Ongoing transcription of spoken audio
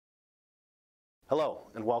Hello,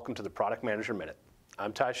 and welcome to the Product Manager Minute.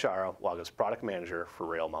 I'm Schara, WAGO's Product Manager for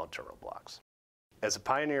rail mount terminal blocks. As a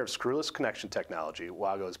pioneer of screwless connection technology,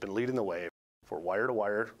 WAGO has been leading the way for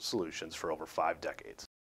wire-to-wire solutions for over 5 decades.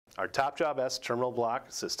 Our TOPJOB S terminal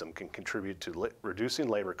block system can contribute to reducing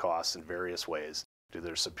labor costs in various ways due to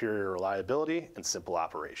their superior reliability and simple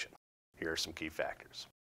operation. Here are some key factors.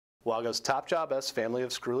 WAGO's TOPJOB S family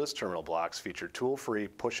of screwless terminal blocks feature tool-free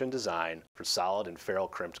push-in design for solid and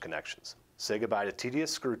ferrule-crimped connections. Say goodbye to tedious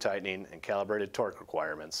screw tightening and calibrated torque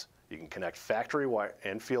requirements. You can connect factory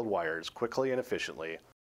and field wires quickly and efficiently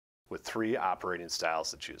with 3 operating styles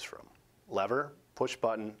to choose from: lever, push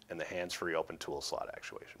button, and the hands-free open tool slot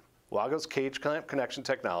actuation. WAGO's cage clamp connection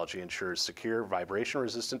technology ensures secure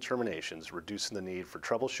vibration-resistant terminations, reducing the need for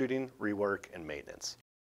troubleshooting, rework, and maintenance.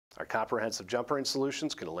 Our comprehensive jump ring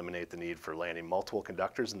solutions can eliminate the need for landing multiple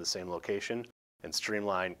conductors in the same location and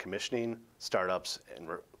streamline commissioning, startups, and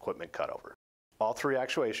equipment cutover. All 3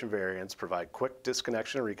 actuation variants provide quick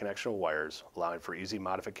disconnection and reconnection of wires, allowing for easy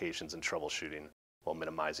modifications and troubleshooting while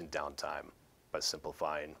minimizing downtime by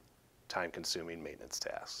simplifying time-consuming maintenance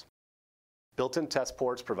tasks. Built-in test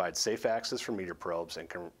ports provide safe access for meter probes and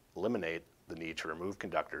can eliminate the need to remove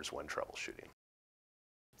conductors when troubleshooting.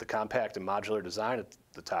 The compact and modular design of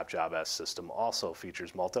the TOPJOB S system also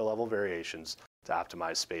features multi-level variations to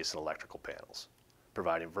optimize space and electrical panels,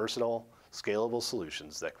 providing versatile, scalable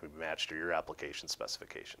solutions that can be matched to your application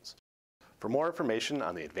specifications. For more information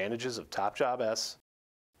on the advantages of TOPJOB S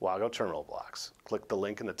WAGO terminal blocks, click the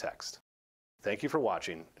link in the text. Thank you for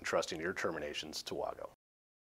watching and trusting your terminations to WAGO.